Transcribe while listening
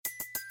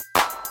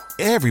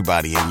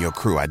Everybody in your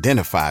crew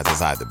identifies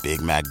as either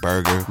Big Mac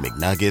Burger,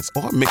 McNuggets,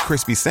 or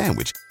McCrispy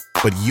Sandwich.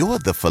 But you're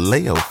the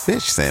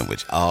Filet-O-Fish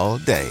Sandwich all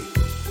day.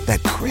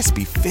 That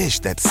crispy fish,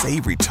 that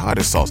savory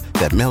tartar sauce,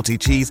 that melty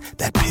cheese,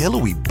 that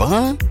pillowy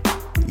bun.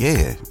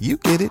 Yeah, you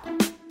get it.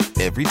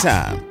 Every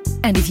time.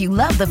 And if you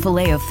love the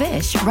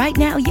Filet-O-Fish, right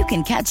now you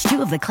can catch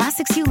two of the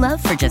classics you love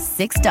for just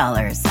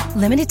 $6.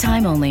 Limited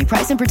time only.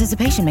 Price and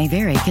participation may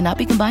vary. Cannot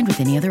be combined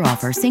with any other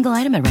offer. Single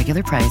item at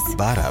regular price.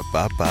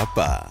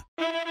 Ba-da-ba-ba-ba.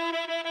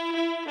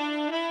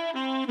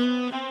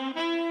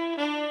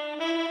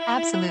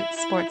 Absolute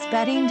sports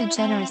betting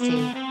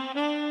degeneracy.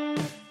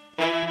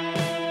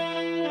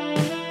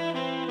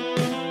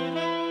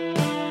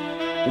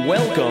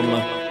 Welcome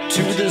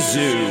to the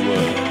zoo.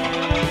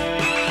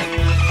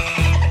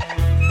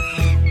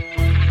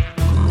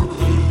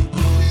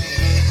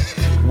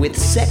 With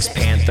Sex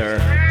Panther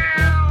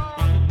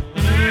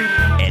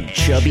and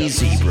Chubby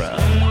Zebra.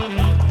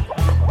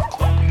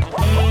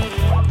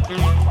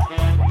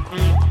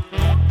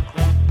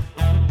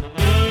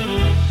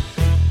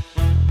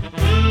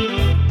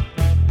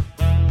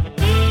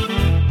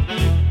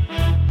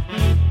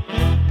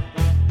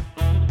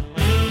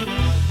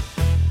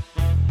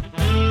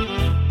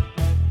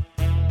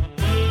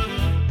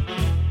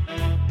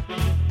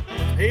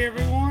 Hey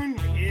everyone,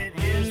 it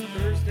is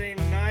Thursday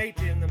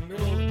night in the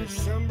middle of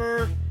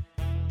December.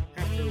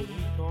 After a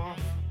week off,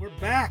 we're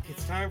back.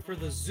 It's time for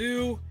the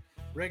zoo.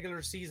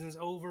 Regular season's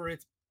over.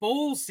 It's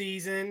bowl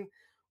season.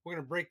 We're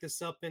going to break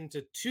this up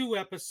into 2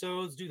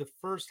 episodes, do the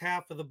first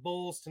half of the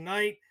bowls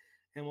tonight,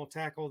 and we'll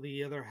tackle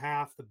the other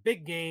half, the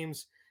big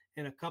games,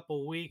 in a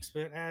couple weeks.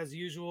 But as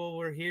usual,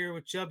 we're here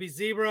with Chubby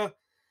Zebra.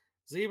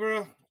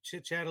 Zebra,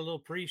 chit-chat a little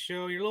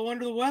pre-show. You're a little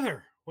under the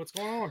weather. What's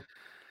going on?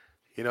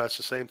 You know, it's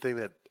the same thing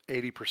that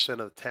 80%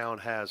 of the town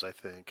has, I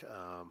think.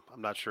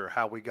 I'm not sure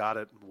how we got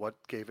it, what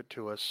gave it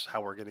to us,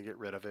 how we're going to get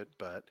rid of it.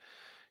 But,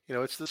 you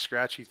know, it's the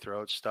scratchy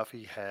throat,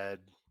 stuffy head,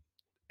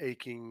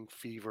 aching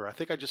fever. I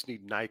think I just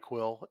need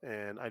NyQuil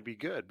and I'd be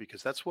good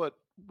because that's what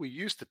we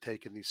used to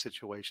take in these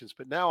situations.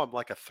 But now I'm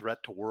like a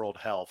threat to world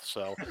health.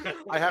 So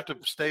I have to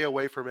stay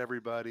away from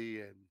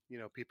everybody. And, you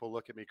know, people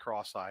look at me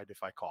cross-eyed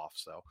if I cough.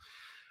 So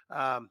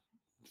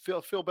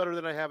feel better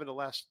than I have in the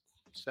last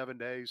 7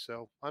 days.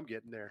 So I'm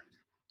getting there.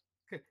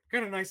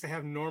 Kind of nice to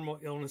have normal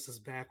illnesses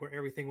back where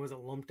everything wasn't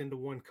lumped into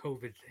one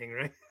COVID thing,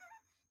 right?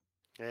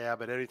 Yeah,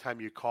 but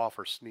anytime you cough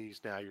or sneeze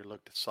now, you're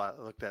looked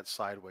at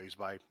sideways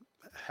by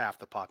half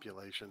the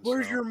population.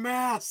 Where's your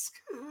mask?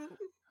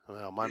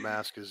 Well, my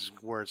mask is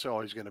where it's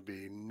always going to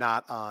be,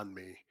 not on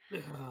me.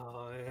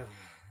 Oh,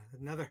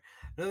 yeah.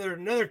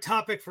 Another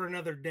topic for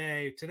another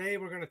day. Today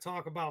we're going to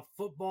talk about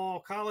football,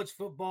 college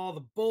football,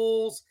 the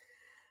bowls.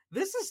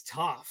 This is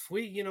tough.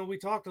 We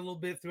talked a little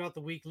bit throughout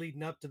the week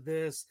leading up to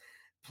this.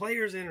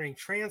 Players entering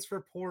transfer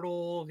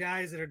portal,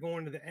 guys that are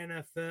going to the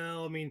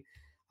NFL. I mean,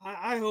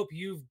 I hope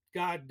you've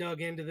got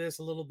dug into this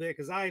a little bit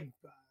because I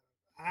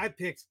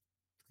picked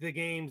the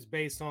games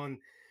based on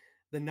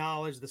the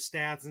knowledge, the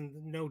stats,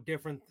 and no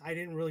different. I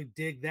didn't really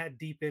dig that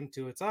deep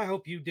into it. So I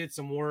hope you did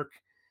some work.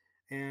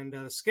 And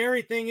the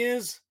scary thing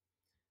is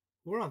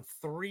we're on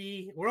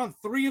three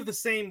of the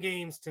same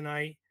games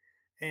tonight.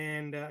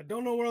 And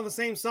don't know we're on the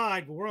same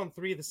side, but we're on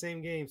 3 of the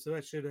same games. So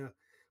that should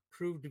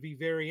prove to be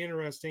very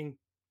interesting.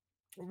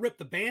 We'll rip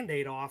the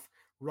Band-Aid off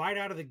right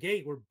out of the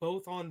gate. We're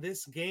both on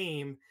this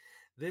game.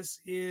 This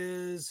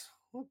is,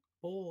 what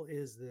bowl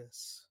is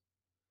this?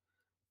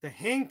 The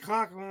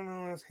Hancock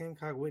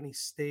Whitney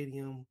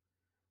Stadium.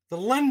 The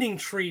Lending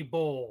Tree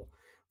Bowl.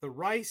 The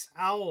Rice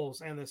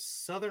Owls and the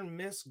Southern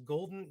Miss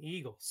Golden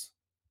Eagles.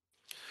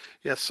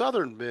 Yeah,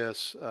 Southern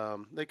Miss,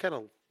 they kind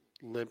of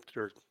limped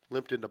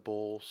into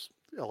bowls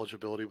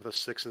eligibility with a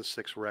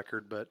 6-6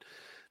 record, but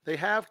they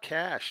have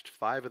cashed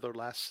 5 of their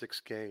last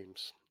 6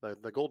 games.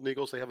 The Golden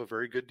Eagles, they have a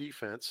very good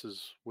defense,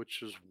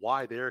 which is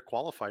why they're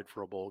qualified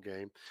for a bowl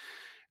game.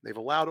 They've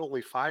allowed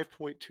only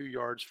 5.2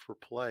 yards per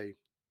play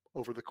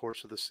over the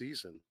course of the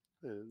season.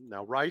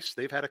 Now, Rice,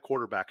 they've had a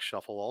quarterback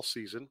shuffle all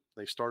season.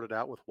 They started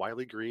out with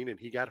Wiley Green, and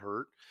he got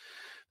hurt.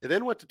 They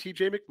then went to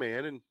T.J.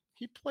 McMahon, and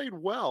he played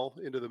well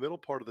into the middle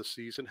part of the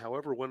season.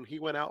 However, when he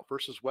went out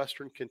versus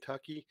Western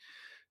Kentucky,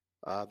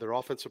 their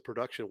offensive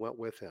production went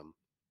with him.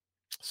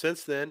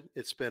 Since then,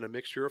 it's been a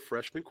mixture of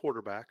freshman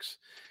quarterbacks,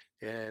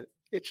 and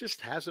it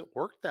just hasn't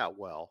worked that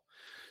well.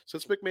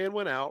 Since McMahon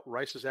went out,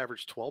 Rice has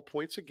averaged 12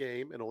 points a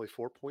game and only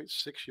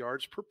 4.6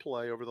 yards per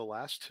play over the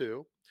last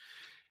 2.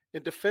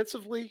 And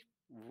defensively,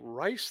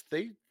 Rice,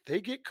 they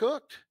get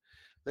cooked.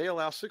 They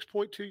allow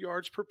 6.2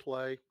 yards per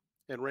play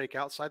and rank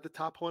outside the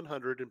top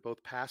 100 in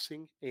both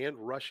passing and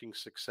rushing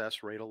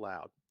success rate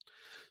allowed.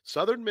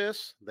 Southern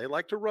Miss, they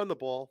like to run the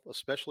ball,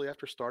 especially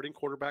after starting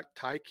quarterback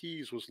Ty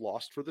Keys was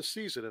lost for the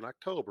season in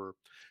October.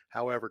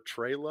 However,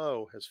 Trey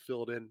Lowe has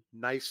filled in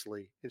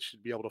nicely and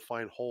should be able to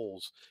find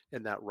holes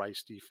in that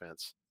Rice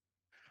defense.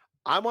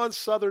 I'm on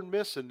Southern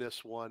Miss in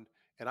this one,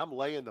 and I'm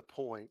laying the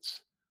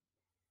points.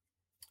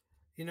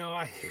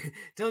 I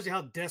tells you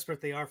how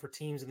desperate they are for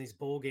teams in these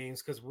bowl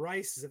games because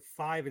Rice is at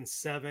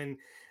 5-7.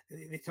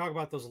 They talk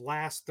about those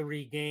last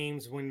 3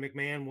 games when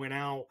McMahon went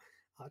out,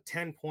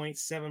 10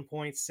 points, 7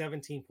 points,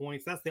 17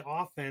 points. That's the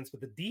offense,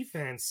 but the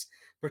defense,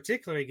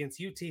 particularly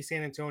against UT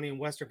San Antonio and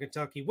Western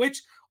Kentucky,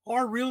 which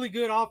are really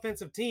good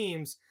offensive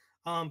teams,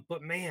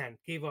 but man,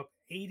 gave up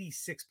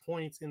 86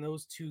 points in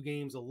those 2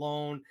 games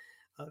alone.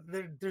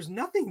 There's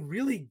nothing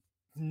really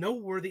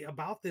noteworthy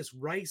about this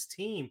Rice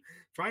team.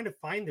 Trying to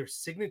find their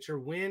signature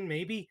win,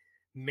 maybe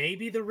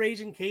the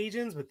Raging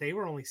Cajuns, but they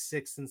were only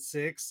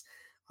 6-6.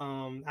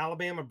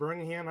 Alabama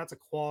Birmingham, that's a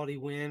quality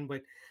win,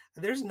 but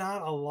there's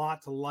not a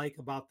lot to like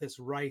about this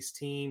Rice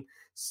team.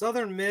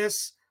 Southern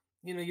Miss,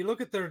 you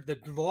look at the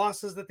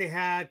losses that they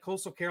had.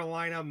 Coastal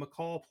Carolina,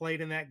 McCall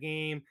played in that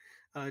game.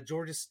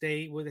 Georgia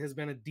State has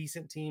been a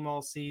decent team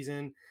all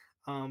season,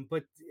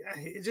 but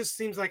it just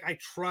seems like I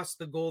trust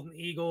the Golden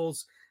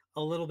Eagles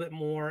a little bit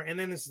more. And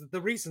then this is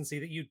the recency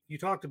that you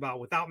talked about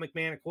without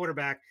McMahon at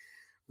quarterback.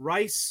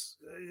 Rice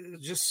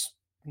just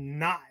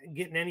not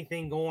getting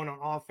anything going on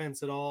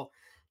offense at all.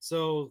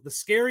 So the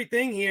scary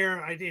thing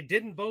here, it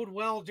didn't bode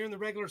well during the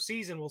regular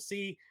season. We'll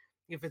see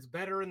if it's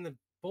better in the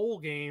bowl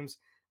games.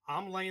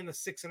 I'm laying the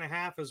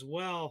 6.5 as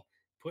well,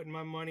 putting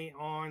my money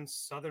on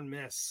Southern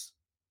Miss.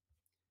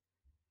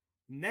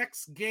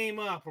 Next game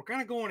up, we're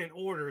kind of going in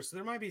order. So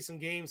there might be some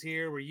games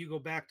here where you go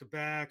back to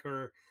back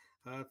or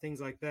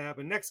things like that.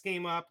 But next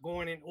game up,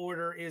 going in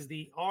order, is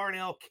the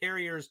R+L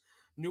Carriers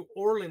New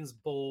Orleans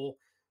Bowl.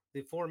 The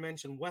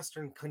aforementioned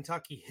Western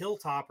Kentucky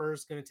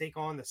Hilltoppers going to take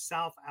on the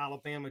South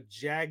Alabama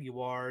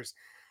Jaguars.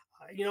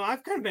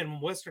 I've kind of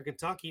been Western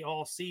Kentucky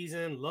all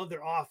season. Love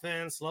their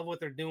offense. Love what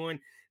they're doing.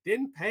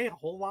 Didn't pay a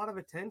whole lot of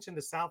attention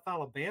to South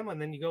Alabama.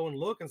 And then you go and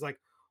look and it's like,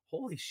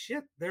 holy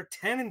shit, they're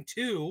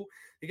 10-2.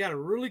 They got a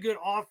really good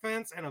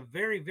offense and a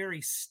very,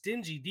 very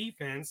stingy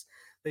defense.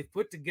 They've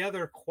put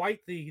together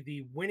quite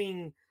the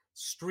winning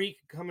streak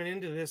coming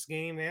into this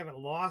game. They haven't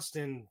lost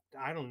in,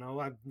 I don't know,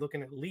 I'm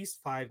looking at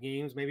least 5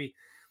 games, maybe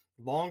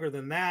longer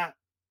than that.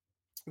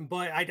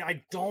 But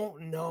I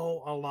don't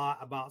know a lot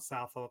about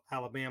South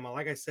Alabama.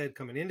 Like I said,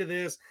 coming into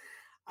this,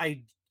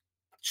 I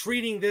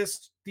treating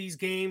these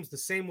games the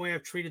same way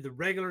I've treated the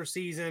regular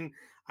season.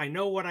 I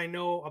know what I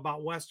know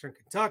about Western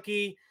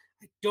Kentucky.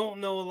 I don't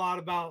know a lot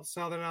about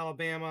Southern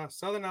Alabama.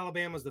 Southern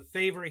Alabama is the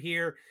favorite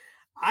here.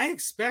 I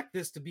expect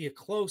this to be a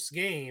close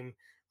game,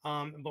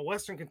 but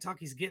Western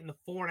Kentucky's getting the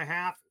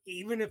 4.5.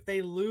 Even if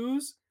they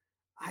lose,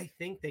 I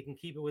think they can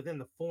keep it within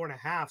the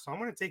 4.5. So I'm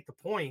going to take the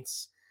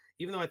points,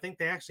 even though I think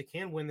they actually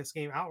can win this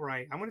game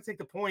outright. I'm going to take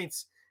the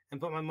points and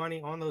put my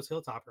money on those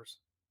Hilltoppers.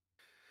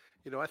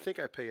 I think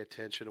I pay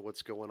attention to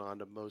what's going on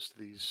to most of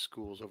these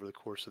schools over the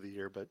course of the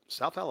year, but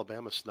South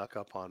Alabama snuck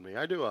up on me.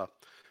 I do a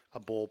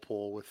bowl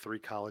pool with 3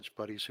 college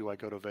buddies who I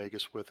go to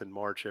Vegas with in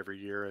March every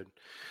year, and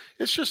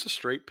it's just a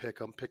straight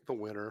pick 'em, pick the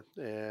winner,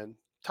 and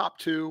top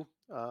 2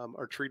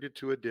 are treated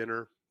to a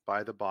dinner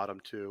by the bottom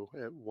 2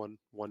 at one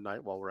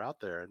night while we're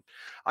out there. And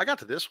I got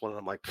to this one and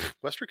I'm like,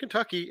 Western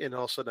Kentucky, and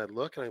all of a sudden I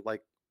look and I'm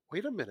like,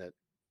 wait a minute,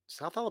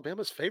 South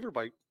Alabama's favored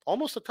by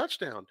almost a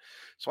touchdown.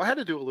 So I had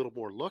to do a little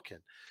more looking.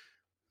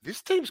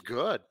 This team's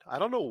good. I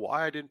don't know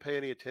why I didn't pay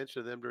any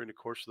attention to them during the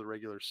course of the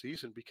regular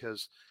season,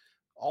 because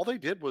all they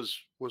did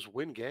was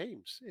win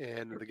games.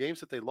 And the games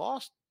that they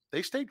lost,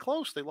 they stayed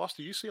close. They lost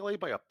to UCLA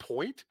by a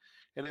point,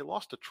 and they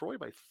lost to Troy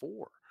by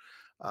 4.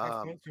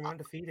 5 points from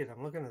undefeated.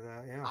 I'm looking at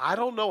that. Yeah. I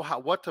don't know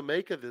what to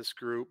make of this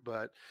group,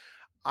 but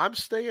I'm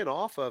staying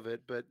off of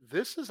it. But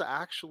this is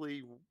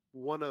actually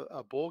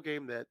a bowl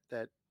game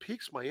that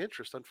piques my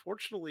interest.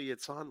 Unfortunately,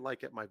 it's on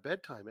like at my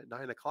bedtime at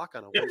 9 o'clock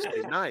on a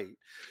Wednesday night.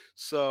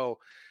 So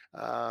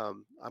I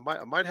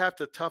might have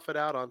to tough it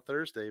out on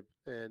Thursday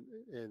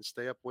and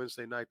stay up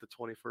Wednesday night, the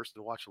 21st,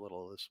 and watch a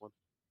little of this one.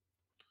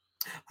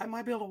 I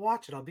might be able to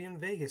watch it. I'll be in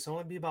Vegas. It'll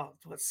only be about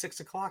 6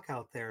 o'clock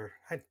out there.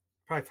 I'd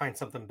probably find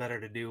something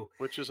better to do.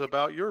 Which is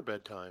about your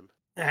bedtime.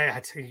 I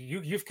tell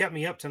you've kept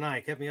me up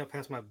tonight. Kept me up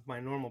past my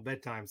normal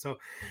bedtime. So,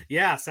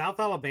 yeah, South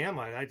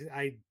Alabama.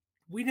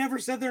 We never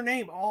said their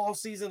name all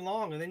season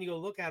long, and then you go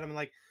look at them and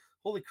like,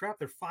 holy crap,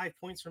 they're 5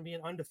 points from being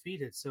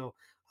undefeated. So,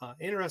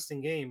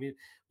 interesting game.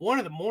 One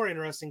of the more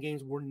interesting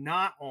games we're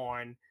not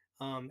on.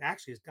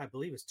 Actually, I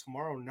believe it's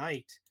tomorrow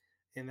night,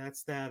 and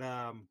that's that.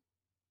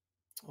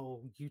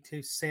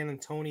 UT San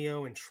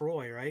Antonio and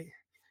Troy, right?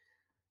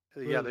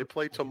 Yeah, they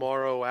play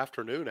tomorrow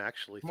afternoon.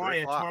 Actually,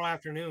 tomorrow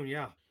afternoon.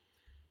 Yeah.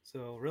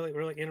 So really,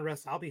 really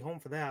interesting. I'll be home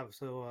for that.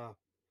 So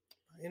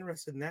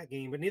interested in that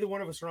game. But neither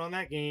one of us are on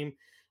that game.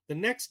 The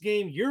next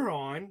game you're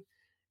on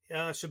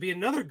should be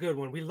another good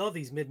one. We love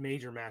these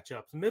mid-major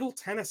matchups. Middle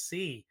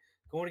Tennessee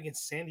going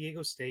against San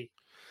Diego State.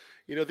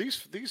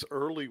 These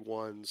early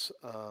ones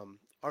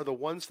are the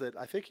ones that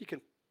I think you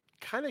can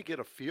kind of get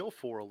a feel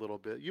for a little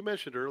bit. You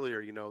mentioned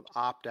earlier,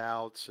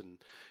 opt-outs and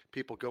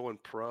people going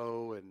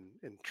pro and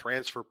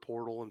transfer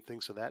portal and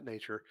things of that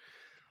nature.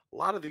 A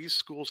lot of these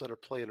schools that are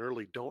playing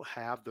early don't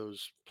have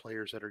those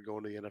players that are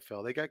going to the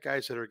NFL. They got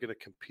guys that are going to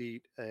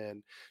compete.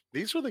 And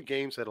these are the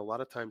games that a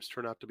lot of times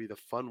turn out to be the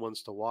fun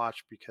ones to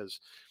watch, because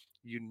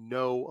you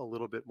know a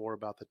little bit more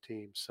about the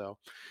team. So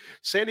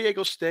San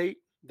Diego State,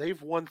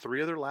 they've won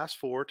 3 of their last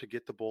 4 to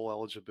get the bowl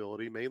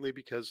eligibility, mainly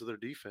because of their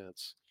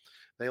defense.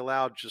 They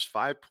allowed just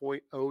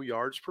 5.0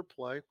 yards per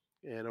play.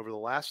 And over the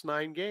last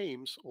 9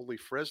 games, only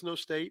Fresno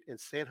State and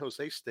San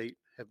Jose State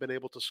have been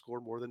able to score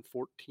more than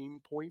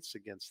 14 points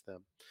against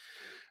them.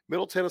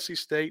 Middle Tennessee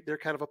State, they're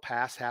kind of a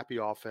pass-happy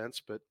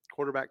offense, but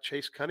quarterback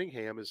Chase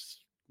Cunningham has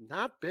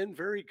not been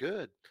very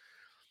good.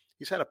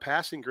 He's had a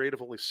passing grade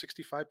of only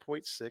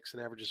 65.6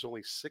 and averages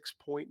only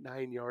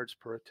 6.9 yards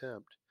per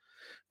attempt.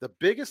 The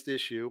biggest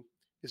issue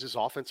is his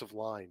offensive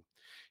line.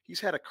 He's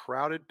had a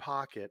crowded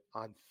pocket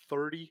on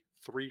 33%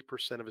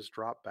 of his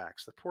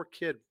dropbacks. The poor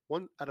kid,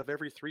 1 out of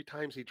every 3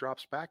 times he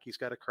drops back, he's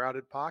got a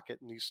crowded pocket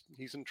and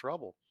he's in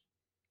trouble.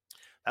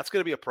 That's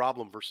going to be a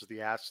problem versus the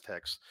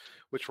Aztecs,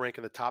 which rank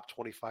in the top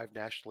 25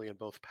 nationally in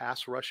both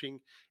pass rushing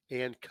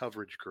and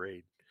coverage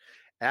grade.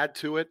 Add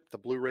to it, the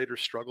Blue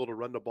Raiders struggle to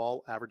run the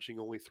ball, averaging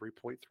only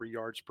 3.3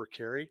 yards per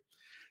carry.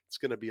 It's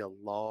going to be a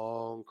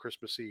long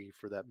Christmas Eve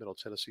for that Middle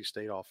Tennessee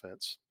State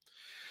offense.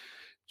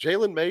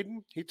 Jalen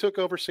Maiden, he took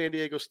over San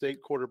Diego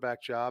State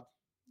quarterback job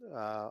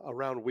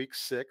around week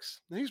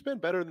 6. And he's been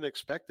better than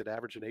expected,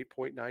 averaging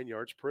 8.9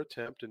 yards per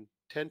attempt and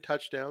 10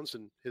 touchdowns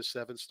in his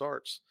 7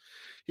 starts.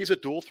 He's a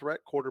dual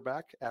threat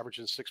quarterback,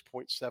 averaging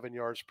 6.7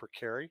 yards per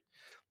carry.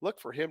 Look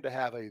for him to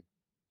have a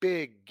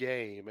big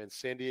game in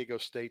San Diego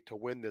State to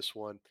win this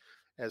one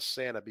as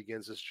Santa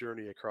begins his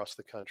journey across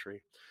the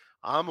country.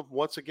 I'm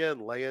once again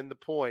laying the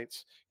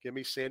points. Give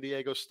me San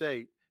Diego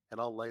State, and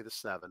I'll lay the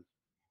 7.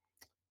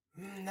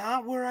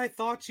 Not where I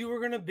thought you were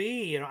going to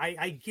be. You know,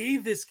 I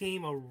gave this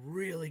game a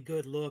really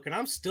good look, and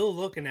I'm still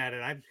looking at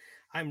it.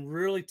 I'm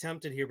really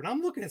tempted here, but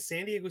I'm looking at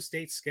San Diego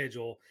State's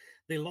schedule.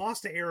 They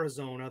lost to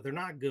Arizona. They're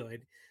not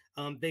good.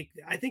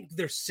 I think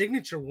their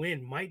signature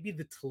win might be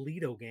the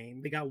Toledo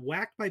game. They got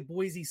whacked by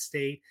Boise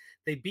State.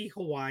 They beat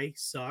Hawaii,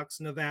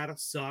 sucks. Nevada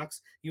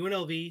sucks.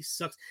 UNLV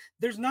sucks.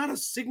 There's not a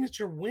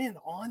signature win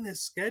on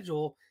this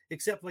schedule,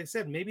 except, like I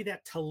said, maybe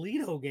that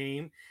Toledo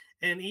game.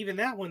 And even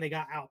that one, they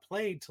got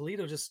outplayed.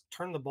 Toledo just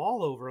turned the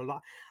ball over a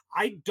lot.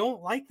 I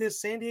don't like this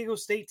San Diego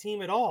State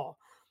team at all.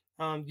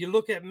 You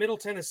look at Middle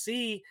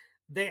Tennessee,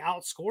 they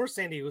outscore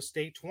San Diego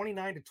State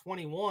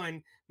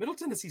 29-21. Middle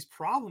Tennessee's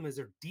problem is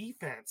their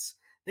defense.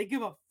 They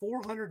give up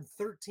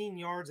 413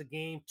 yards a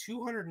game,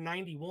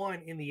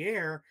 291 in the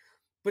air,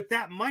 but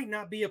that might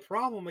not be a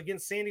problem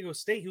against San Diego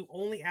State, who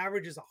only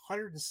averages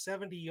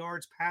 170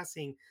 yards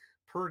passing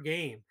per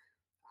game.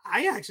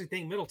 I actually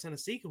think Middle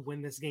Tennessee could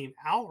win this game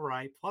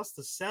outright, plus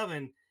the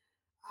 7.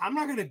 I'm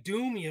not going to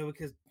doom you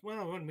because, well,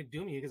 I wouldn't be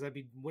dooming you because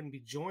wouldn't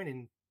be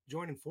joining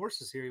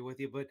forces here with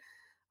you, but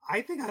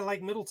I think I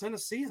like Middle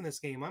Tennessee in this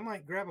game. I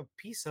might grab a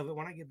piece of it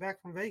when I get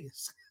back from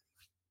Vegas.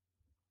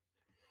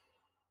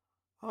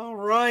 All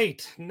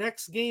right,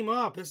 next game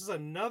up. This is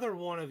another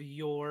one of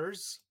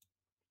yours.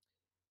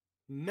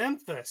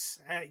 Memphis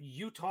at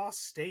Utah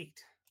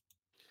State.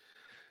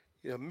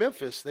 You know,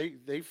 Memphis,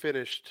 they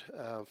finished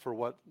for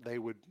what they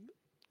would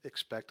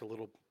expect a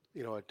little,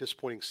 a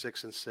disappointing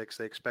 6-6.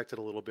 They expected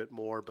a little bit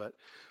more, but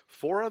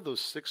 4 of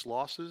those 6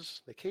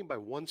 losses, they came by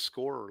 1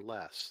 score or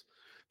less.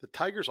 The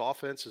Tigers'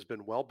 offense has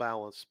been well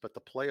balanced, but the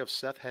play of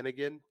Seth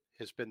Hennigan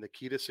has been the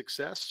key to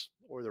success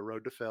or the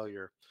road to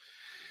failure.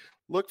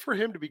 Look for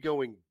him to be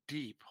going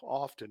deep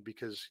often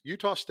because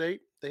Utah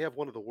State, they have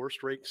one of the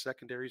worst ranked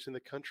secondaries in the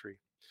country.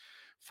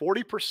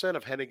 40%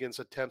 of Hennigan's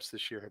attempts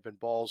this year have been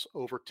balls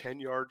over 10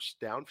 yards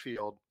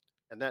downfield,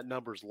 and that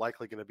number is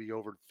likely going to be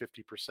over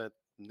 50%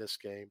 in this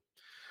game.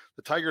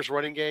 The Tigers'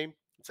 running game,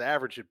 it's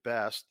average at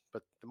best,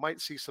 but they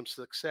might see some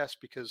success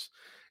because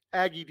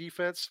Aggie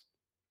defense,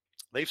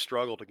 they've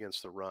struggled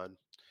against the run.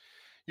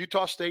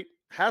 Utah State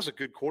has a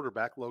good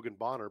quarterback, Logan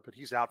Bonner, but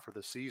he's out for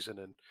the season.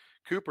 And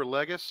Cooper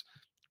Legis,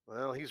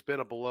 well, he's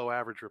been a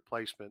below-average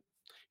replacement.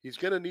 He's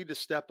going to need to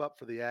step up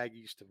for the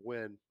Aggies to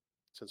win,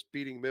 since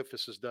beating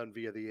Memphis is done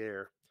via the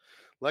air.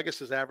 Legis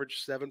has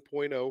averaged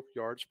 7.0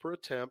 yards per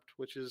attempt,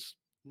 which is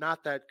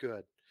not that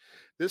good.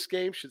 This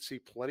game should see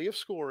plenty of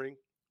scoring,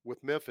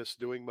 with Memphis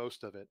doing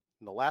most of it.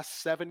 In the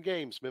last 7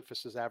 games,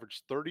 Memphis has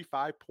averaged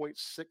 35.6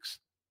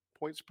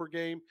 points per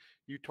game,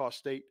 Utah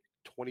State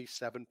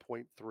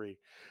 27.3.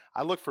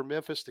 I look for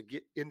Memphis to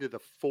get into the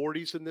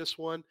 40s in this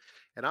one,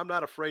 and I'm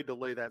not afraid to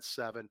lay that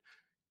 7.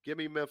 Give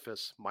me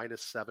Memphis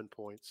minus 7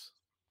 points.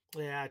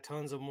 Yeah,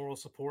 tons of moral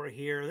support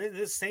here.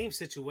 This same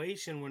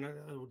situation when I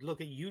would look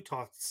at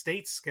Utah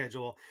State's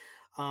schedule.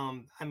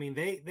 I mean,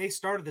 they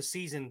started the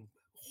season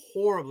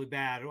horribly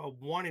bad,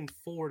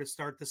 1-4 to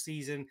start the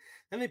season.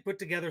 Then they put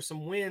together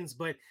some wins,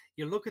 but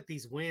you look at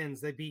these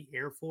wins, they beat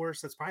Air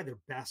Force. That's probably their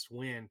best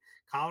win.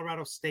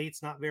 Colorado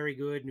State's not very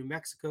good. New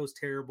Mexico's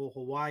terrible.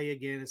 Hawaii,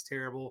 again, is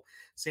terrible.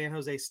 San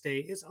Jose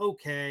State is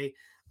okay.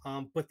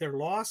 But their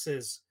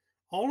losses,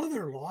 all of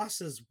their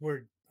losses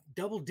were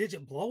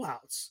double-digit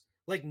blowouts.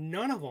 Like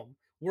none of them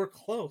were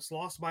close.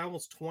 Lost by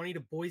almost 20 to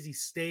Boise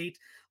State,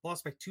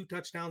 lost by 2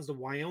 touchdowns to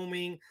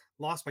Wyoming,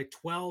 lost by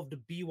 12 to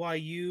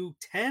BYU,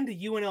 10 to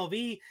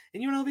UNLV,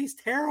 and UNLV's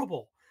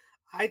terrible.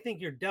 I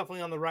think you're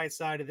definitely on the right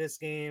side of this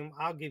game.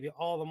 I'll give you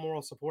all the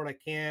moral support I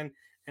can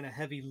and a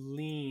heavy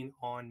lean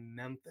on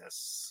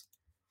Memphis.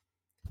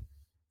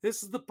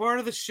 This is the part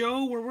of the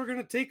show where we're going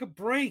to take a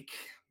break.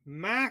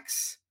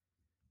 Max,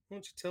 why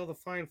don't you tell the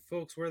fine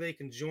folks where they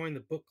can join the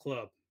book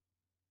club?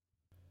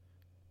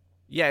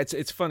 Yeah,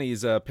 it's funny.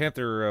 Is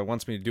Panther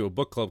wants me to do a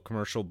book club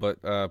commercial, but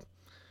I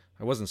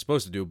wasn't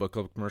supposed to do a book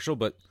club commercial.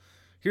 But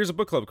here's a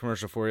book club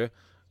commercial for you.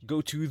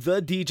 Go to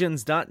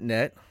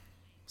thedgens.net.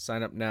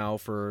 Sign up now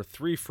for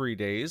 3 free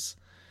days.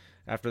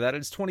 After that,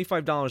 it's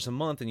 $25 a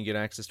month, and you get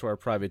access to our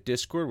private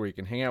Discord where you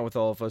can hang out with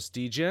all of us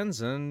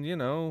DGens and,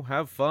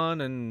 have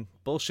fun and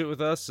bullshit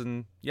with us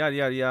and yada,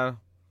 yada, yada.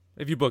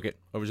 If you book it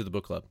over to the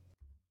book club.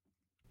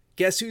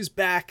 Guess who's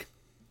back?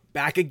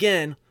 Back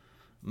again.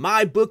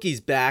 My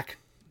bookie's back.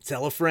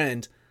 Tell a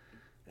friend.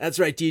 That's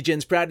right,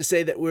 DGens. Proud to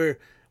say that we're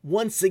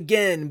once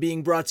again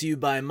being brought to you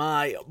by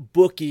My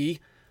Bookie.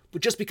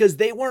 But just because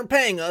they weren't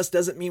paying us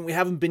doesn't mean we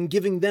haven't been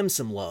giving them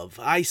some love.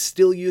 I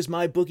still use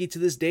My Bookie to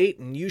this date,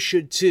 and you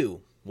should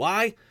too.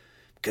 Why?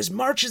 Because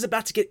March is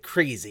about to get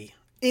crazy.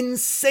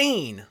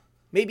 Insane.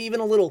 Maybe even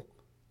a little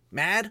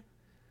mad.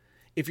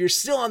 If you're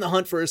still on the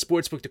hunt for a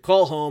sportsbook to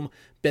call home,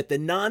 bet the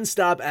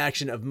non-stop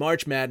action of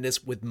March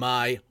Madness with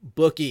My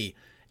Bookie.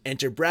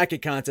 Enter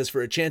bracket contests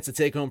for a chance to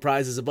take home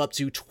prizes of up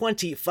to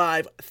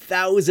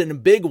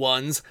 25,000 big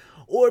ones,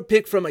 or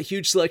pick from a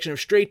huge selection of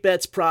straight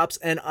bets, props,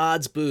 and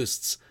odds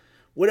boosts.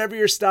 Whatever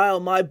your style,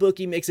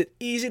 MyBookie makes it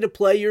easy to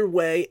play your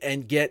way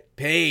and get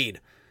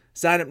paid.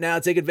 Sign up now,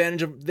 take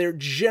advantage of their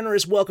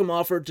generous welcome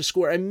offer to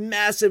score a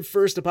massive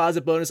first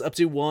deposit bonus up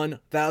to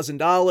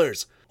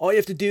 $1,000. All you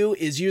have to do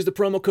is use the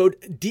promo code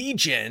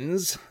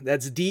DGENS,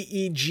 that's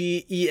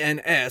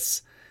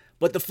DEGENS,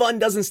 but the fun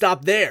doesn't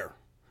stop there.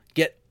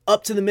 Get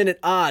up-to-the-minute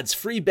odds,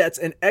 free bets,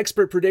 and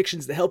expert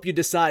predictions to help you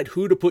decide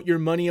who to put your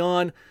money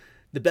on.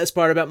 The best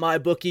part about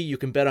MyBookie, you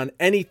can bet on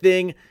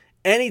anything,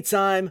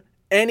 anytime,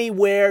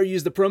 anywhere.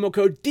 Use the promo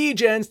code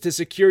DGENS to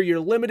secure your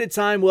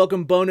limited-time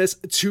welcome bonus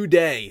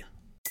today.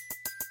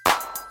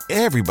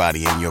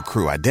 Everybody in your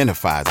crew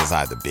identifies as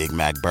either Big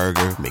Mac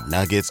Burger,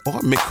 McNuggets, or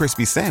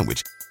McCrispy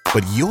Sandwich.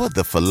 But you're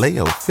the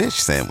Filet-O-Fish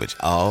Sandwich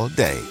all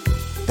day.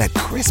 That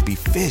crispy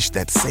fish,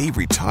 that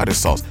savory tartar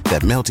sauce,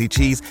 that melty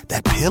cheese,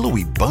 that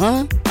pillowy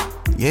bun.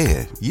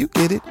 Yeah, you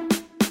get it.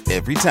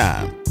 Every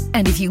time.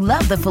 And if you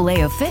love the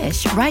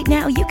Filet-O-Fish, right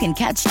now you can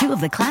catch 2 of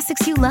the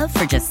classics you love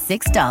for just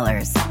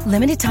 $6.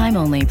 Limited time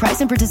only.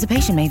 Price and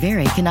participation may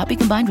vary. Cannot be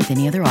combined with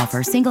any other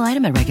offer. Single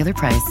item at regular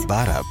price.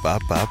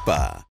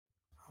 Ba-da-ba-ba-ba.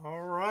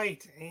 All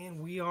right, and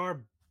we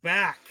are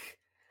back.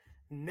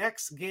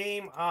 Next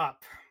game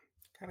up.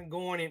 Kind of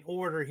going in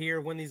order here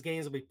when these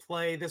games will be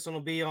played. This one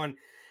will be on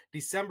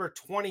December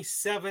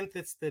 27th.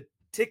 It's the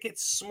Ticket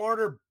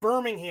Smarter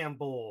Birmingham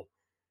Bowl.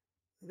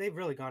 They've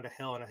really gone to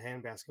hell in a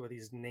handbasket with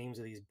these names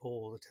of these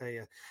bowls, I tell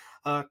you.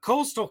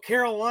 Coastal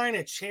Carolina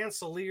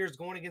Chancelleers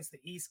going against the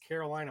East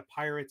Carolina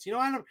Pirates.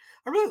 I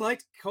really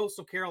liked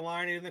Coastal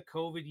Carolina in the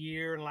COVID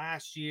year and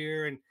last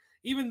year, and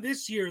even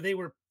this year they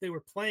were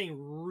playing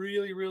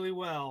really, really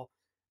well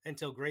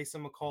until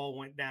Grayson McCall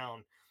went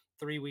down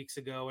 3 weeks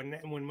ago. And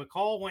when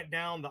McCall went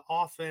down, the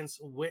offense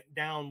went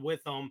down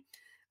with them.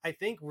 I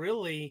think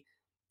really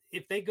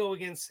if they go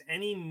against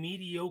any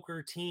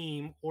mediocre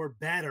team or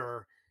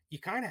better, you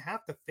kind of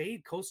have to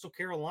fade Coastal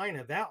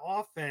Carolina. That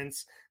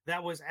offense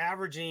that was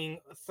averaging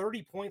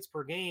 30 points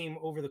per game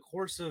over the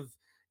course of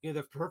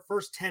the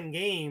first 10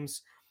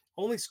 games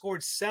only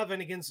scored 7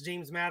 against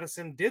James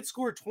Madison, did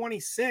score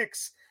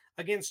 26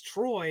 against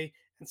Troy,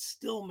 and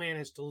still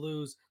managed to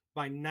lose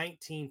by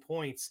 19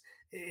 points.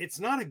 It's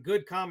not a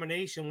good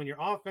combination when your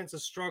offense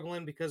is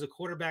struggling because of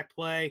quarterback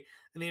play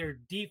and then your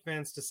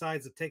defense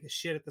decides to take a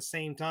shit at the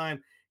same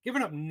time.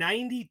 Giving up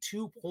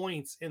 92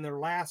 points in their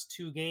last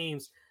 2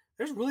 games.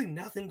 There's really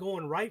nothing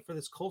going right for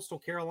this Coastal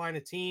Carolina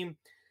team.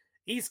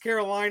 East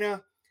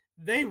Carolina,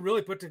 they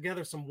really put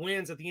together some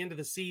wins at the end of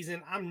the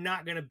season. I'm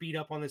not going to beat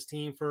up on this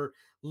team for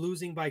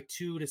losing by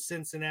 2 to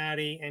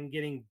Cincinnati and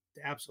getting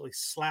absolutely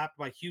slapped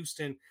by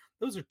Houston.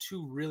 Those are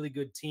 2 really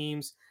good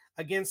teams.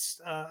 Against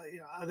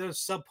their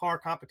subpar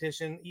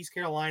competition, East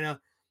Carolina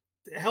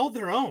held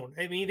their own.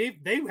 I mean,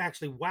 they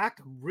actually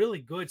whacked a really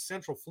good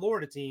Central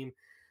Florida team.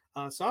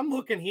 So I'm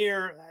looking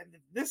here.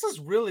 This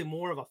is really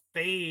more of a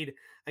fade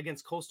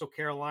against Coastal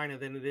Carolina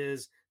than it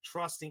is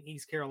trusting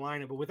East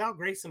Carolina. But without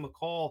Grayson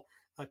McCall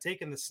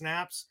taking the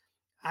snaps,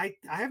 I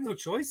have no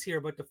choice here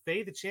but to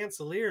fade the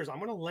Chancelleers. I'm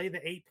going to lay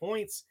the 8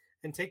 points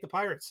and take the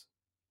Pirates.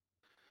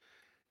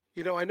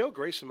 I know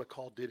Grayson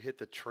McCall did hit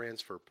the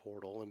transfer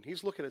portal, and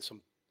he's looking at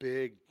some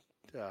big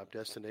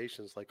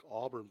destinations like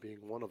Auburn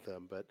being one of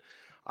them. But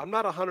I'm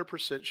not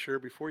 100% sure.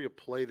 Before you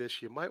play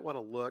this, you might want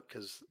to look,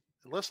 because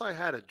unless I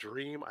had a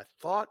dream, I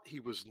thought he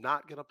was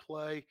not going to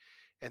play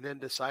and then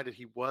decided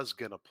he was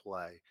going to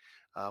play,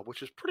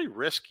 which is pretty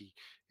risky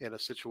in a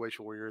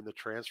situation where you're in the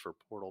transfer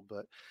portal.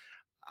 But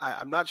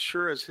I'm not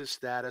sure as his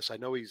status. I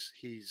know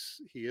he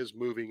is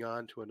moving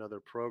on to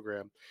another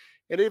program.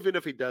 And even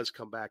if he does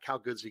come back, how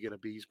good is he going to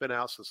be? He's been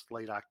out since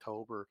late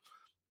October.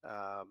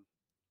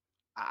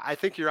 I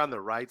think you're on the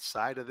right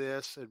side of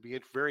this. It'd be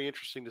very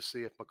interesting to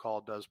see if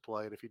McCall does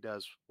play, and if he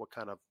does, what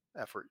kind of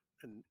effort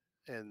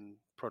and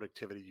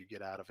productivity you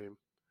get out of him.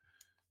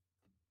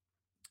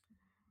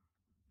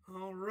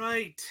 All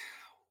right.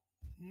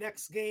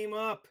 Next game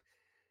up.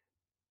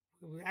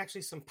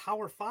 Actually, some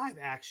Power 5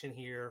 action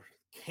here.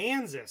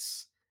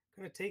 Kansas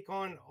going to take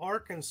on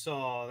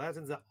Arkansas. That's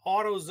in the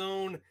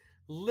AutoZone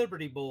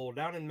Liberty Bowl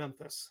down in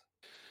Memphis.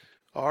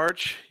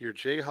 Arch, your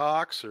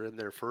Jayhawks are in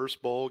their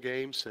first bowl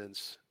game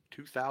since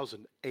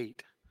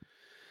 2008.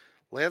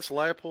 Lance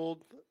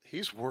Leipold,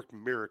 he's worked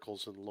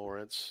miracles in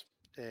Lawrence,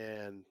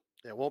 and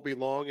it won't be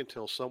long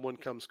until someone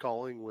comes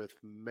calling with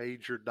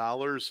major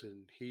dollars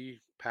and he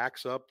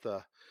packs up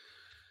the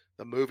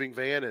moving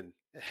van and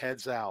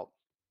heads out.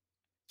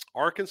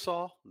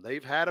 Arkansas,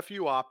 they've had a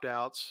few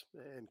opt-outs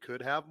and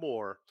could have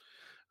more.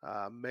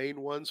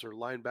 Main ones are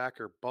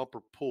linebacker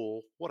Bumper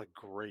Pool. What a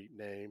great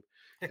name.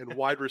 And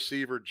wide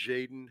receiver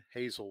Jaden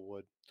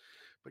Hazelwood.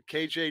 But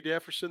KJ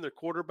Jefferson, their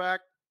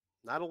quarterback,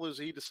 not only has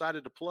he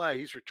decided to play,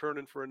 he's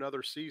returning for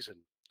another season.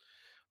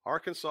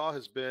 Arkansas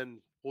has been,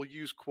 we'll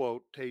use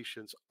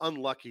quotations,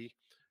 unlucky,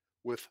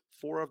 with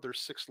 4 of their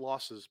 6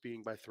 losses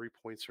being by 3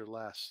 points or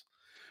less.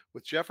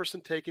 With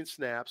Jefferson taking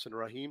snaps and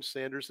Raheem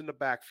Sanders in the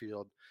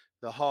backfield,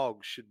 the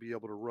Hogs should be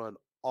able to run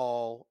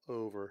all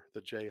over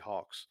the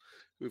Jayhawks,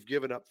 who've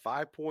given up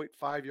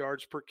 5.5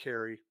 yards per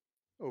carry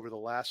over the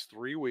last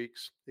 3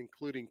 weeks,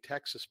 including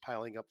Texas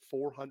piling up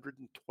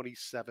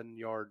 427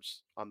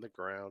 yards on the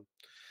ground.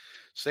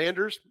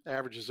 Sanders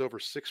averages over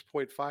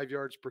 6.5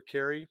 yards per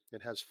carry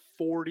and has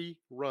 40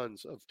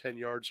 runs of 10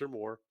 yards or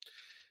more.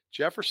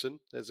 Jefferson,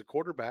 as a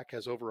quarterback,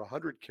 has over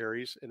 100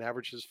 carries and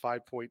averages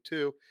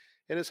 5.2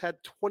 and has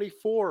had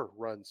 24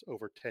 runs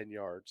over 10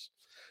 yards.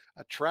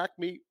 A track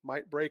meet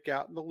might break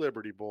out in the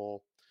Liberty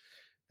Bowl,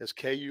 as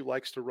KU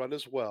likes to run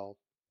as well.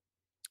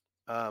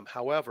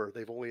 However,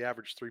 they've only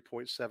averaged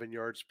 3.7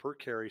 yards per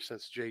carry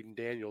since Jaden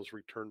Daniels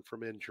returned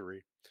from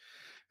injury.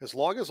 As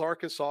long as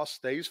Arkansas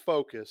stays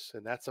focused,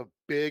 and that's a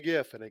big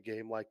if in a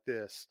game like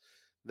this,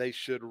 they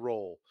should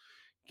roll.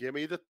 Give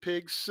me the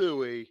pig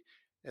suey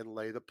and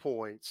lay the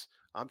points.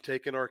 I'm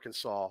taking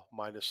Arkansas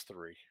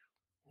 -3.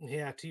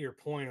 Yeah, to your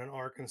point on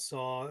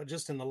Arkansas,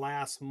 just in the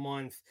last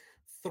month,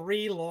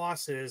 3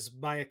 losses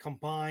by a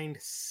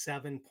combined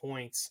 7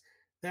 points.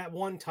 That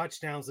one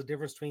touchdown is the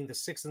difference between the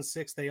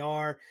 6-6 they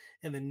are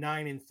and the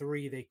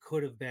 9-3 they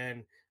could have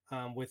been.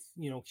 With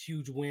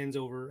huge wins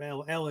over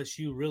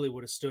LSU really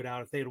would have stood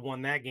out if they had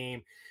won that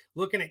game.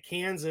 Looking at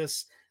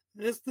Kansas,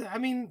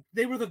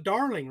 they were the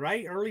darling,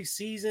 right? Early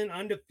season,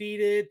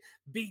 undefeated,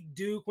 beat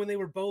Duke when they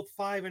were both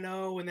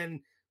 5-0, and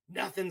then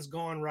nothing's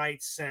gone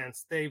right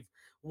since. They've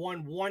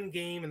won 1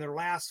 game in their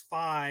last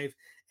 5,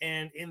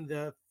 and in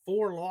the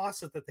 4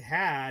 losses that they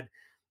had,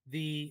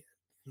 the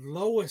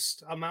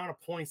lowest amount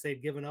of points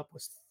they'd given up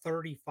was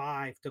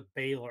 35 to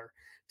Baylor.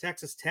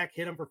 Texas Tech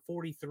hit them for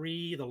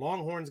 43. The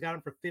Longhorns got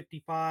them for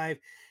 55,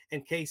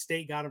 and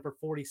K-State got them for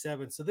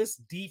 47. So this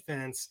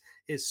defense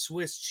is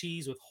Swiss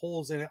cheese with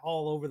holes in it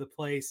all over the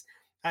place.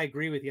 I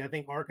agree with you. I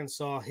think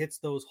Arkansas hits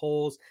those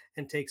holes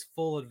and takes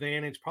full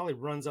advantage, probably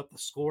runs up the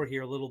score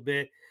here a little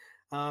bit.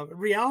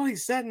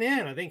 Reality's setting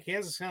in. I think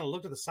Kansas kind of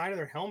looked at the side of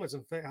their helmets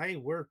and said, hey,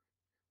 we're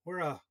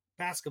a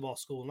basketball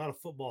school, not a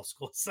football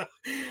school. So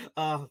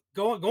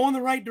go in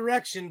the right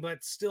direction,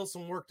 but still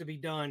some work to be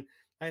done.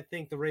 I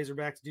think the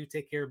Razorbacks do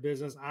take care of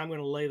business. I'm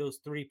going to lay those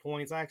 3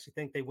 points. I actually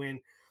think they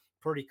win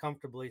pretty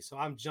comfortably. So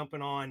I'm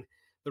jumping on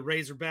the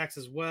Razorbacks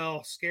as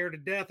well. Scared to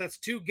death. That's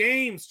 2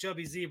 games,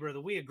 Chubby Zebra,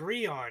 that we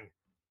agree on.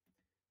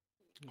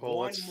 Well,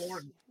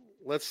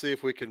 let's see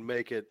if we can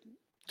make it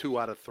 2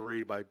 out of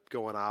 3 by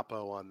going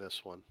Oppo on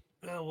this one.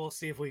 We'll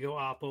see if we go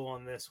Oppo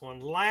on this one.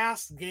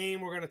 Last game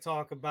we're going to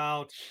talk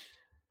about,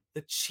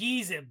 the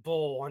Cheez-It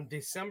Bowl on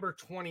December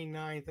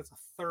 29th. That's a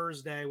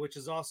Thursday, which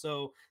is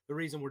also the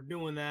reason we're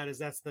doing that is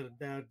that's the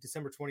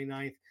December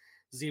 29th.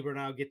 Zebra and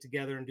I will get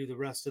together and do the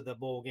rest of the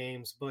bowl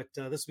games. But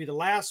this will be the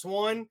last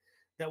one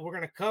that we're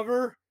going to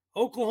cover.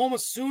 Oklahoma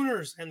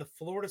Sooners and the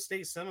Florida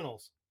State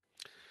Seminoles.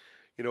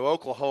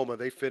 Oklahoma,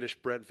 they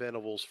finished Brent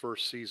Venables'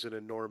 first season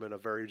in Norman a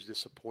very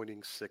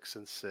disappointing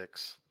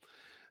 6-6.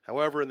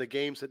 However, in the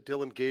games that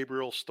Dylan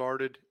Gabriel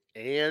started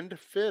and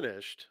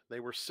finished, they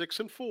were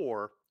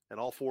 6-4. And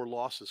all 4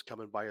 losses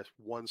coming by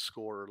 1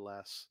 score or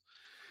less.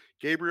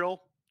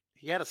 Gabriel,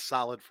 he had a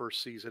solid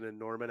first season in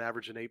Norman,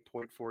 averaging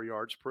 8.4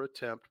 yards per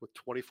attempt with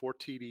 24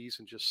 TDs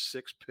and just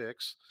 6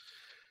 picks.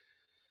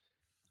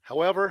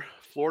 However,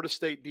 Florida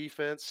State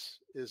defense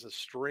is a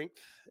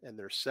strength, and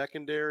their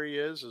secondary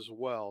is as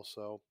well.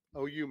 So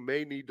OU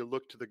may need to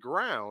look to the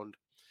ground.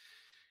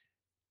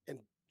 And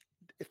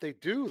if they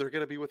do, they're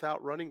going to be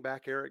without running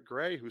back Eric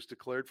Gray, who's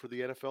declared for the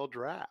NFL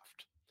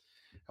draft.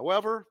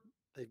 However,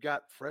 they've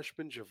got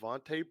freshman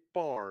Javante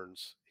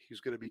Barnes. He's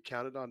going to be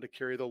counted on to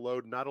carry the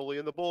load not only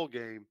in the bowl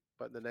game,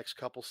 but in the next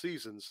couple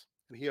seasons.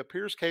 And he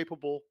appears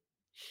capable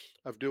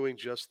of doing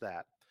just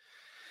that.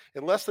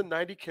 In less than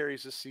 90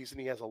 carries this season,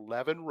 he has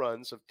 11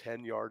 runs of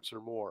 10 yards or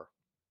more.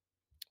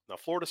 Now,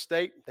 Florida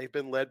State, they've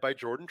been led by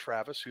Jordan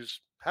Travis, who's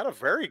had a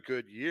very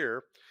good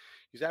year.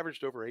 He's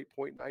averaged over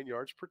 8.9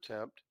 yards per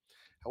attempt.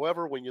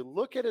 However, when you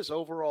look at his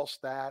overall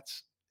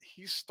stats,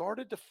 he's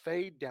started to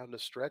fade down the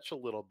stretch a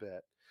little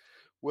bit.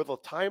 With a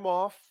time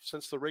off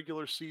since the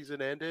regular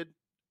season ended,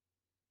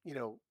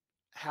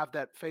 have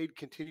that fade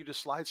continue to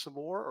slide some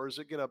more, or is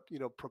it going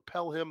to,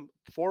 propel him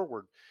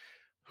forward?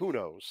 Who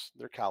knows?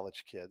 They're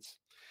college kids.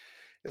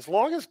 As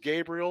long as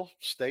Gabriel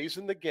stays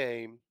in the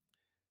game,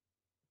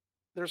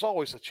 there's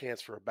always a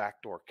chance for a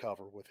backdoor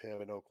cover with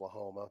him in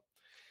Oklahoma.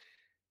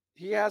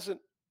 He hasn't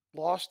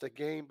lost a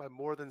game by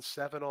more than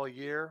 7 all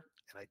year,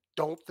 and I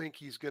don't think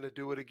he's going to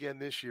do it again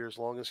this year as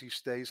long as he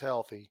stays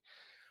healthy.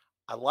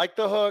 I like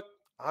the hook.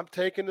 I'm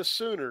taking the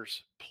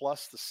Sooners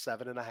plus the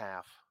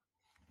 7.5.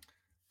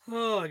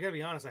 Oh, I gotta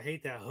be honest, I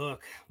hate that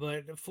hook.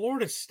 But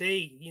Florida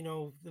State,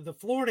 the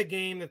Florida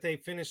game that they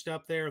finished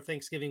up there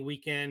Thanksgiving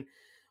weekend,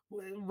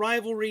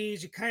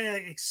 rivalries, you kind of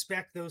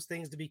expect those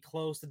things to be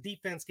close. The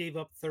defense gave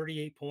up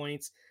 38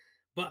 points,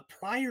 but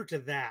prior to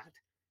that,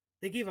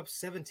 they gave up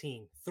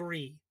 17,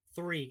 3,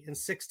 3, and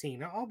 16.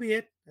 Now,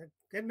 albeit,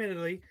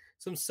 admittedly,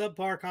 some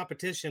subpar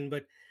competition,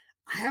 but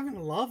I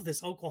haven't loved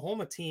this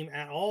Oklahoma team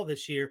at all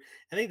this year.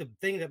 I think the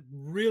thing that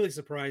really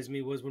surprised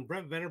me was when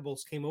Brent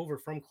Venables came over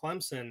from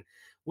Clemson,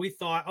 we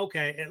thought,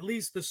 okay, at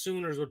least the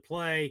Sooners would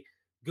play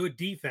good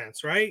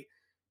defense, right?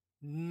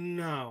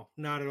 No,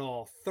 not at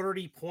all.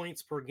 30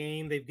 points per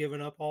game they've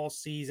given up all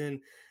season,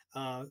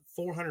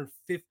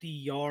 450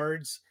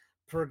 yards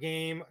per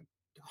game,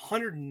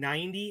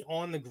 190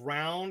 on the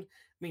ground.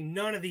 I mean,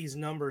 none of these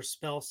numbers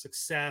spell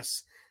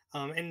success.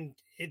 And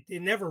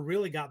it never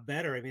really got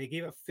better. I mean, they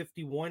gave up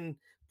 51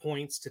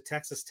 points to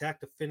Texas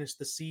Tech to finish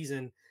the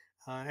season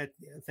at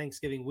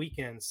Thanksgiving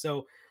weekend.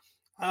 So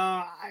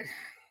I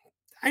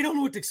don't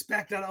know what to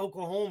expect out of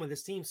Oklahoma.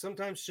 This team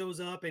sometimes shows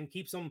up and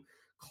keeps them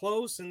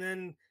close, and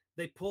then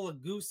they pull a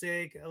goose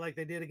egg like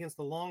they did against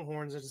the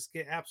Longhorns and just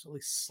get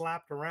absolutely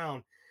slapped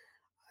around.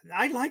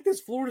 I like this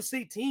Florida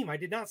State team. I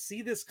did not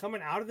see this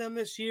coming out of them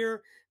this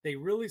year. They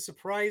really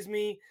surprised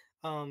me.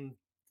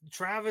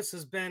 Travis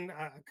has been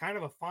kind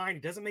of a find. He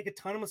doesn't make a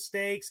ton of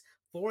mistakes.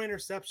 4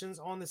 interceptions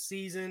on the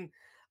season.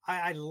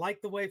 I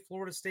like the way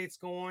Florida State's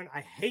going. I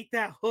hate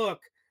that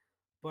hook,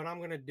 but I'm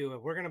going to do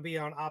it. We're going to be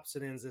on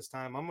opposite ends this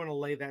time. I'm going to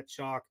lay that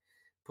chalk,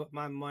 put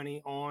my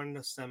money on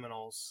the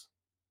Seminoles.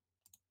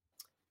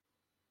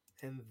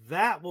 And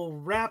that will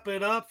wrap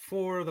it up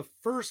for the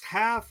first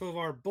half of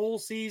our bowl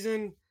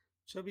season.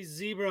 Chubby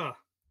Zebra,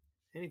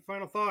 any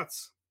final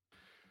thoughts?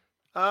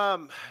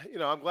 I'm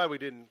glad we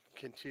didn't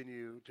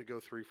continue to go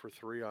 3 for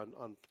 3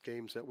 on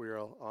games that we were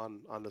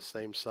on the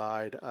same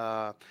side.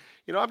 I'm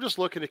just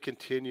looking to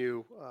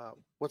continue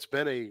what's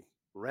been a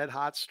red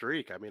hot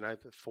streak. I mean, I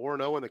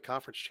 4-0 in the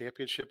conference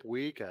championship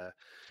week.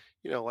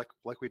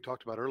 Like we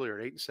talked about earlier,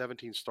 an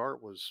 8-17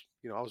 start was,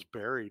 I was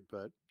buried,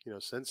 but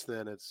since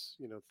then it's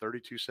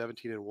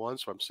 32-17-1.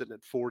 So I'm sitting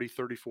at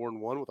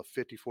 40-34-1 with a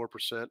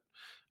 54%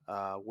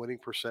 winning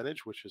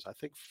percentage, which is, I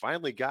think,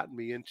 finally gotten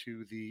me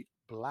into the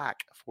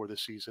black for the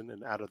season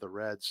and out of the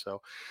red.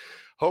 So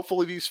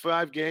hopefully these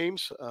 5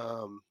 games,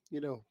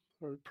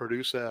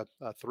 produce a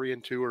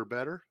 3-2 or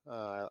better.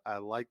 I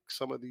like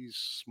some of these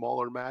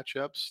smaller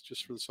matchups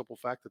just for the simple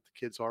fact that the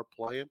kids are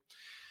playing.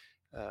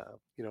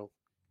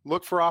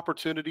 Look for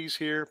opportunities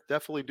here.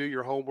 Definitely do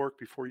your homework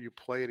before you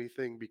play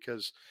anything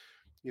because,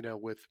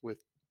 with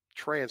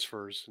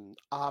transfers and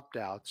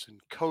opt-outs and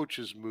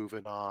coaches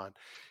moving on,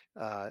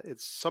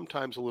 it's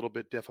sometimes a little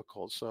bit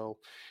difficult. So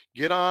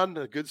get on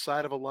the good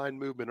side of a line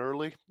movement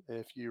early.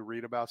 If you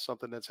read about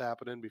something that's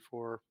happening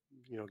before,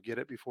 get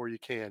it before you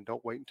can.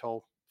 Don't wait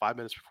until 5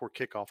 minutes before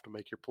kickoff to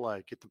make your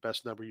play. Get the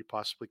best number you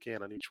possibly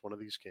can on each one of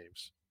these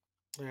games.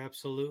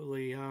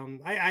 Absolutely.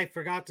 I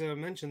forgot to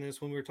mention this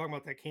when we were talking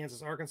about that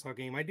Kansas-Arkansas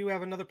game. I do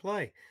have another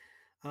play.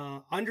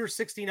 Under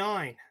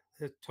 69.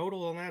 The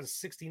total on that is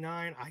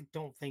 69. I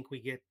don't think we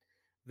get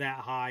that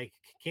high.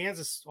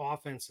 Kansas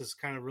offense has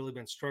kind of really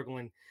been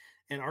struggling,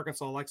 and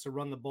Arkansas likes to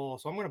run the ball.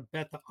 So I'm going to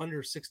bet the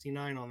under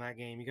 69 on that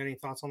game. You got any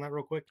thoughts on that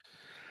real quick?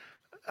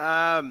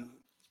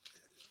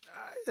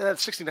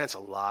 69 is a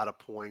lot of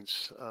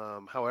points.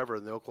 However,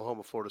 in the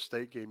Oklahoma-Florida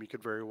State game, you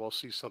could very well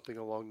see something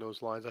along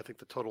those lines. I think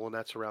the total on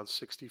that's around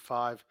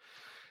 65.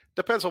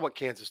 Depends on what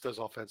Kansas does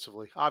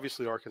offensively.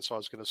 Obviously, Arkansas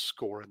is going to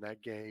score in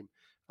that game.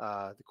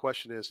 The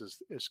question is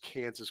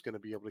Kansas going to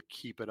be able to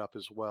keep it up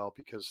as well?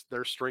 Because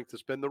their strength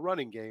has been the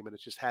running game, and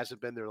it just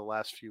hasn't been there the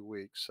last few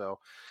weeks. So,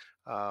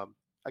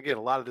 again,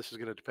 a lot of this is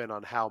going to depend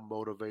on how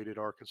motivated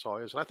Arkansas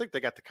is. And I think they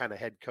got the kind of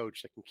head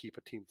coach that can keep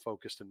a team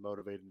focused and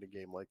motivated in a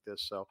game like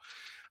this. So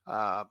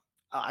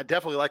I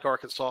definitely like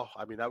Arkansas.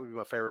 I mean, that would be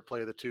my favorite play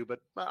of the two, but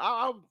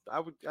I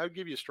would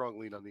give you a strong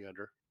lean on the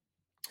under.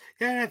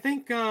 Yeah, and I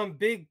think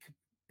big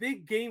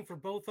game for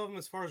both of them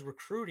as far as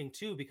recruiting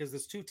too, because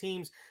there's two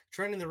teams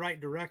trending in the right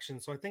direction.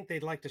 So I think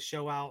they'd like to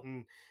show out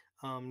and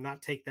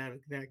not take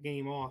that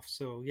game off.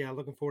 So yeah,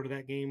 looking forward to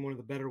that game, one of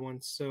the better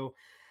ones. So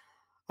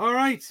all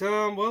right.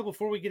 Well,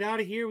 before we get out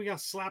of here, we got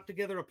to slap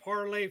together a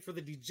parlay for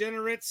the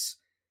degenerates.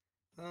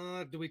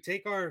 Do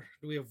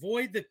we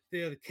avoid the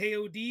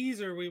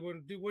KODs, or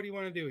what do you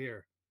want to do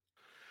here?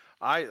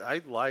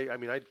 I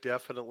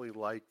definitely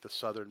like the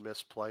Southern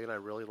Miss play, and I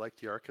really like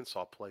the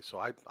Arkansas play. So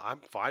I'm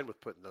fine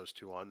with putting those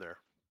two on there.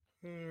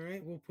 All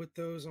right, we'll put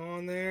those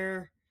on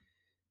there.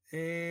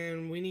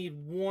 And we need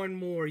one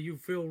more. You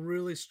feel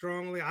really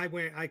strongly. I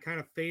kind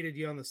of faded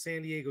you on the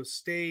San Diego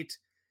State.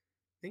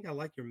 I think I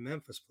like your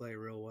Memphis play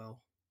real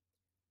well.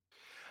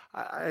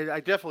 I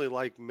definitely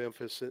like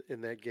Memphis in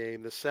that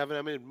game. The 7,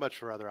 I mean,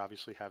 much rather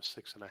obviously have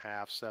 6.5.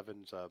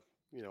 7's a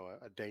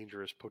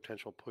dangerous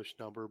potential push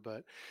number,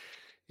 but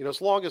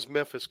as long as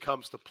Memphis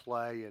comes to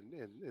play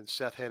and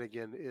Seth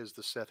Hennigan is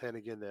the Seth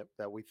Hennigan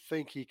that we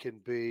think he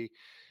can be,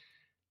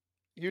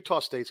 Utah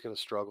State's going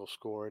to struggle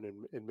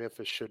scoring, and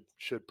Memphis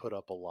should put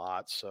up a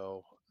lot.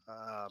 So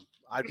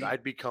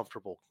I'd be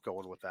comfortable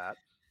going with that.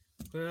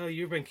 Well,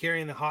 you've been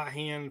carrying the hot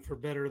hand for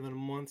better than a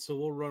month, so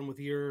we'll run with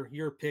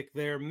your pick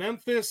there.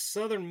 Memphis,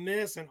 Southern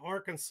Miss, and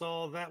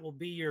Arkansas. That will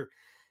be your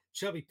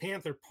Chubby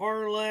Panther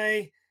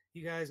parlay.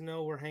 You guys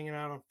know we're hanging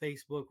out on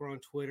Facebook, we're on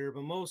Twitter,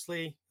 but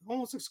mostly,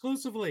 almost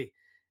exclusively,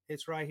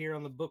 it's right here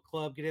on the book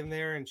club. Get in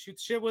there and shoot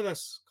the shit with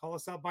us. Call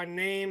us out by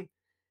name.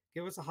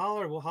 Give us a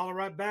holler. We'll holler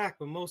right back.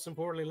 But most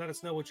importantly, let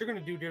us know what you're going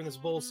to do during this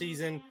bowl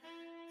season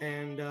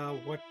and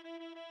what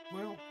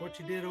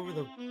you did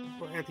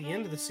at the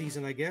end of the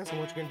season, I guess, and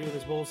what you're going to do with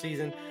this bowl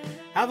season.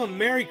 Have a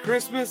Merry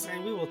Christmas,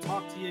 and we will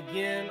talk to you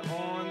again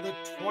on the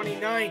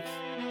 29th.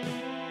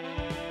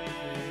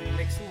 And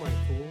make some money,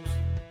 fools.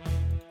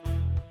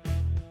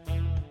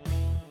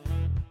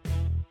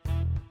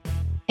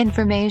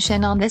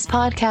 Information on this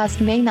podcast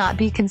may not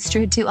be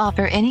construed to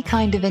offer any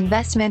kind of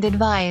investment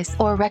advice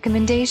or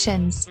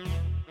recommendations.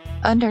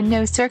 Under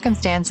no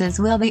circumstances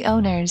will the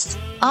owners,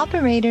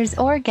 operators,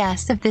 or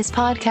guests of this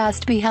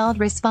podcast be held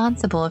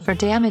responsible for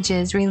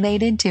damages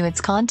related to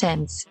its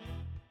contents.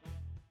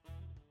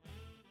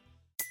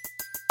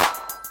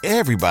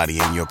 Everybody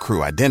in your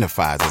crew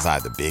identifies as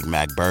either Big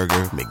Mac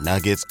Burger,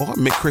 McNuggets, or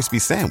McCrispy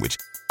Sandwich.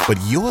 But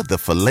you're the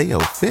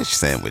Filet-O-Fish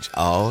Sandwich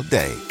all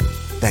day.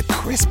 That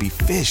crispy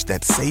fish,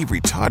 that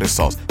savory tartar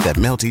sauce, that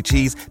melty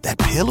cheese, that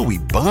pillowy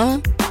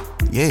bun.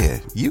 Yeah,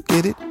 you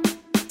get it.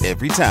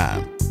 Every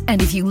time.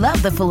 And if you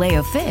love the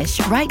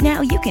Filet-O-Fish, right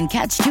now you can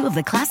catch 2 of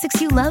the classics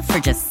you love for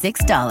just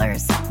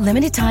 $6.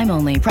 Limited time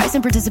only. Price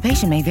and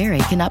participation may vary.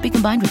 Cannot be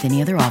combined with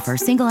any other offer.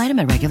 Single item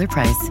at regular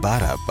price.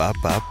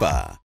 Ba-da-ba-ba-ba.